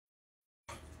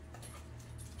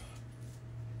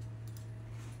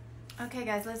Okay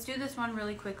guys, let's do this one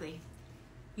really quickly.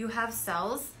 You have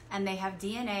cells and they have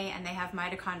DNA and they have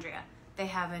mitochondria. They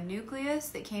have a nucleus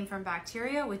that came from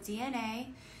bacteria with DNA,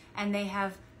 and they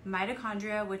have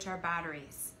mitochondria, which are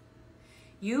batteries.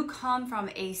 You come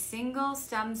from a single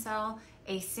stem cell,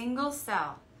 a single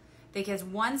cell that gets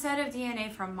one set of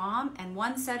DNA from mom and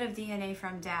one set of DNA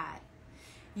from dad.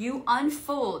 You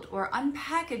unfold or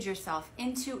unpackage yourself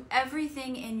into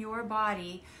everything in your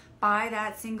body by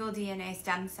that single DNA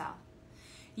stem cell.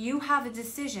 You have a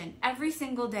decision every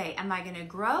single day. Am I going to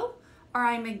grow or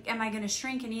am I going to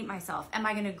shrink and eat myself? Am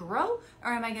I going to grow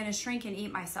or am I going to shrink and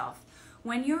eat myself?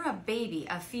 When you're a baby,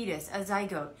 a fetus, a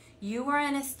zygote, you are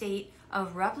in a state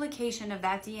of replication of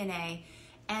that DNA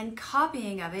and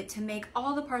copying of it to make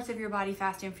all the parts of your body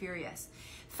fast and furious.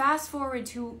 Fast forward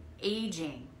to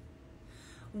aging.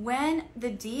 When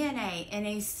the DNA in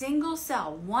a single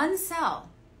cell, one cell,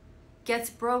 gets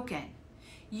broken,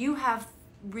 you have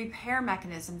repair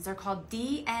mechanisms. They're called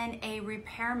DNA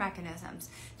repair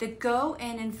mechanisms that go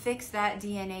in and fix that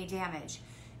DNA damage.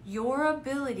 Your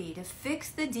ability to fix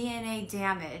the DNA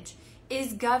damage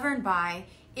is governed by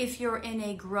if you're in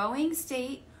a growing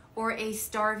state or a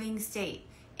starving state.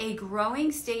 A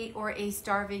growing state or a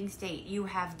starving state. You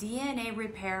have DNA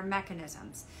repair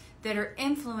mechanisms that are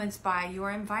influenced by your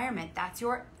environment. That's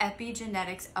your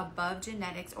epigenetics, above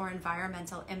genetics, or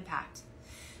environmental impact.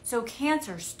 So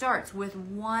cancer starts with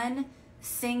one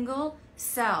single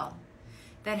cell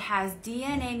that has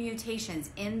DNA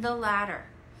mutations in the ladder.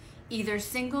 Either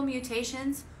single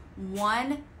mutations,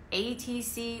 one A, T,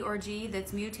 C, or G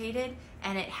that's mutated,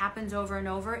 and it happens over and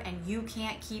over and you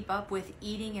can't keep up with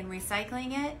eating and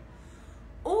recycling it,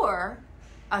 or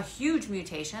a huge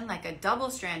mutation, like a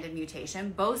double-stranded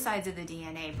mutation, both sides of the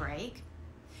DNA break,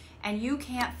 and you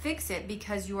can't fix it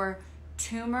because your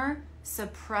tumor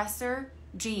suppressor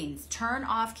genes, turn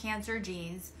off cancer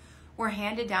genes, were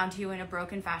handed down to you in a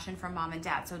broken fashion from mom and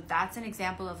dad. So that's an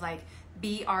example of like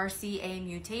BRCA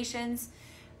mutations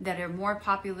that are more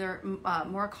popular,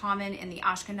 more common in the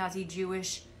Ashkenazi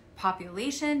Jewish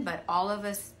population, but all of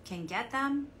us can get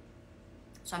them.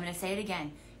 So I'm going to say it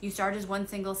again. You start as one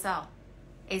single cell,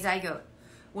 a zygote,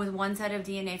 with one set of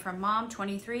DNA from mom,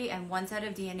 23, and one set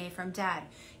of DNA from dad.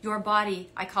 Your body,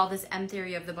 I call this M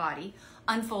theory of the body,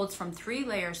 unfolds from 3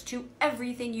 layers to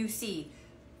everything you see.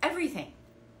 Everything.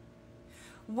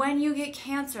 When you get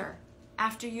cancer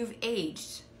after you've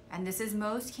aged, and this is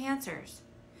most cancers,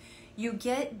 you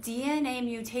get DNA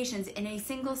mutations in a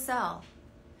single cell,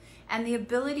 and the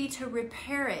ability to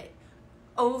repair it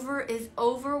is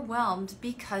overwhelmed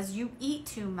because you eat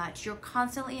too much. You're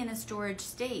constantly in a storage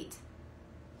state.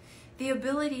 The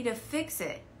ability to fix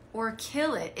it or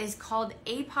kill it is called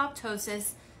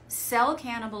apoptosis, cell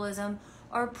cannibalism,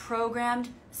 or programmed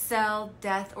cell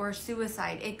death or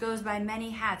suicide. It goes by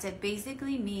many hats. It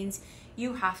basically means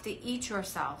you have to eat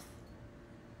yourself.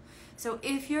 So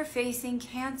if you're facing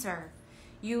cancer,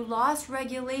 you lost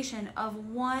regulation of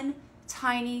one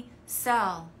tiny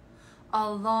cell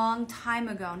a long time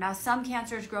ago. Now, some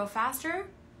cancers grow faster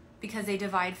because they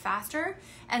divide faster,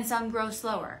 and some grow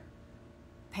slower.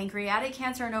 Pancreatic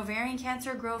cancer and ovarian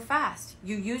cancer grow fast.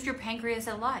 You use your pancreas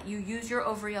a lot. You use your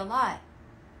ovary a lot.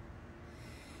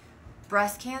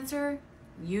 Breast cancer,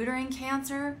 uterine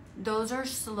cancer, those are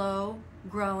slow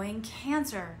growing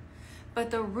cancer.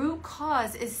 But the root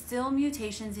cause is still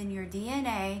mutations in your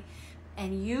DNA,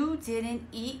 and you didn't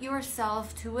eat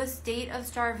yourself to a state of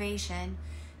starvation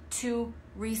to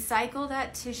recycle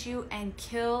that tissue and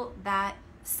kill that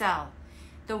cell.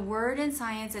 The word in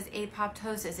science is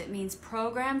apoptosis. It means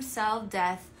programmed cell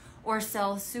death or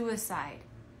cell suicide.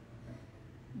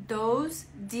 Those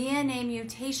DNA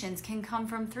mutations can come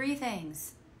from 3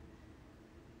 things.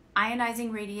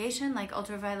 Ionizing radiation like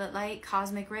ultraviolet light,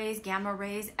 cosmic rays, gamma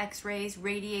rays, X-rays,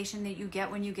 radiation that you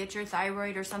get when you get your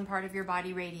thyroid or some part of your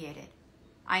body radiated.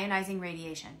 Ionizing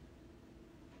radiation.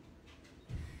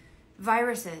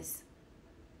 Viruses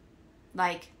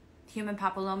like human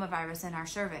papillomavirus in our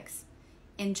cervix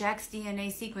injects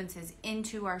DNA sequences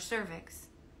into our cervix.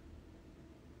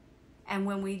 And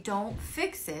when we don't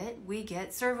fix it, we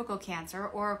get cervical cancer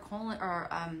or colon or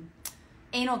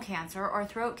anal cancer or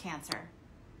throat cancer.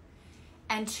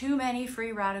 And too many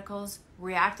free radicals,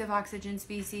 reactive oxygen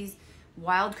species,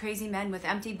 wild crazy men with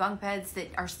empty bunk beds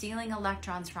that are stealing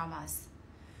electrons from us.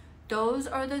 Those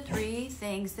are the 3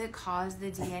 things that cause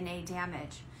the DNA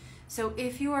damage. So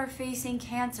if you are facing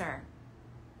cancer,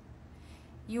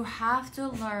 you have to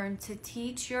learn to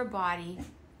teach your body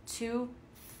to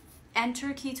enter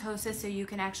ketosis so you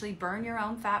can actually burn your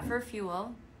own fat for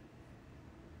fuel,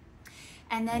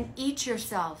 and then eat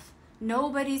yourself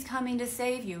Nobody's coming to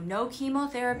save you. No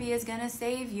chemotherapy is going to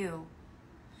save you.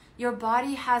 Your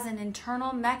body has an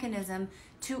internal mechanism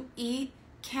to eat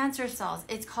cancer cells.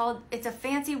 It's a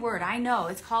fancy word, I know.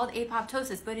 It's called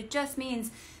apoptosis, but it just means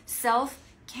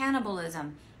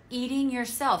self-cannibalism, eating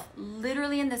yourself.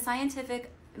 Literally in the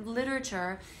scientific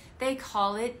literature, they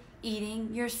call it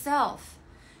eating yourself.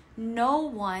 No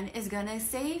one is going to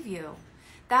save you.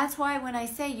 That's why when I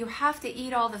say you have to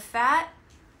eat all the fat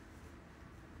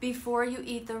before you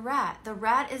eat the rat. The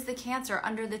rat is the cancer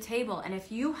under the table. And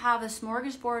if you have a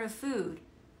smorgasbord of food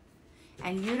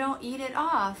and you don't eat it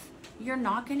off, you're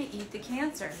not going to eat the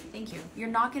cancer. Thank you. You're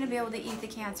not going to be able to eat the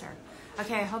cancer.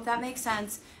 Okay, I hope that makes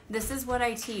sense. This is what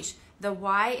I teach, the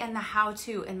why and the how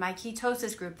to in my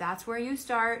ketosis group. That's where you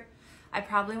start. I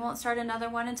probably won't start another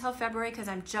one until February because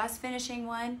I'm just finishing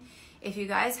one. If you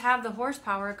guys have the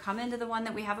horsepower, come into the one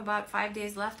that we have about 5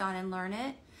 days left on and learn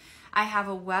it. I have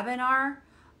a webinar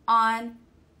on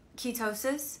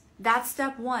ketosis. That's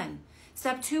step 1.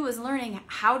 Step 2 is learning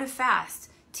how to fast,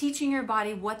 teaching your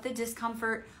body what the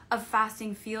discomfort of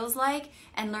fasting feels like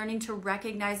and learning to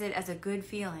recognize it as a good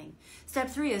feeling. Step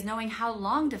 3 is knowing how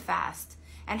long to fast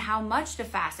and how much to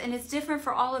fast. And it's different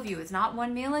for all of you. It's not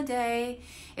 1 meal a day.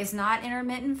 It's not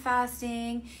intermittent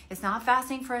fasting. It's not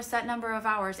fasting for a set number of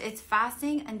hours. It's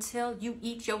fasting until you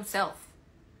eat yourself.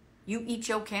 You eat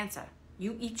your cancer.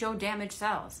 You eat your damaged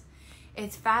cells.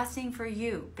 It's fasting for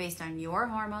you based on your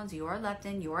hormones, your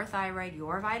leptin, your thyroid,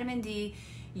 your vitamin D,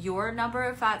 your number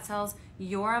of fat cells,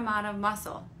 your amount of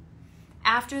muscle.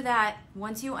 After that,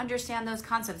 once you understand those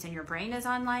concepts and your brain is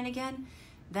online again,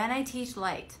 then I teach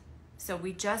light. So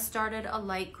we just started a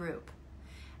light group.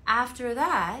 After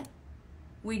that,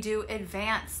 we do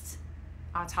advanced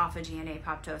autophagy and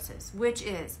apoptosis, which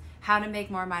is how to make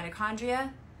more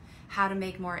mitochondria, how to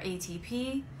make more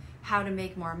ATP, how to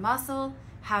make more muscle,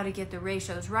 how to get the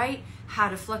ratios right, how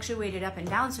to fluctuate it up and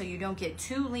down so you don't get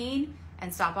too lean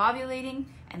and stop ovulating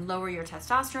and lower your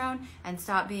testosterone and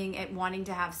stop wanting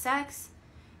to have sex.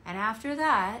 And after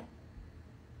that,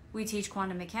 we teach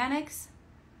quantum mechanics.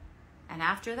 And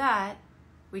after that,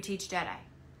 we teach Jedi.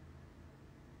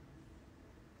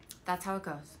 That's how it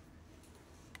goes.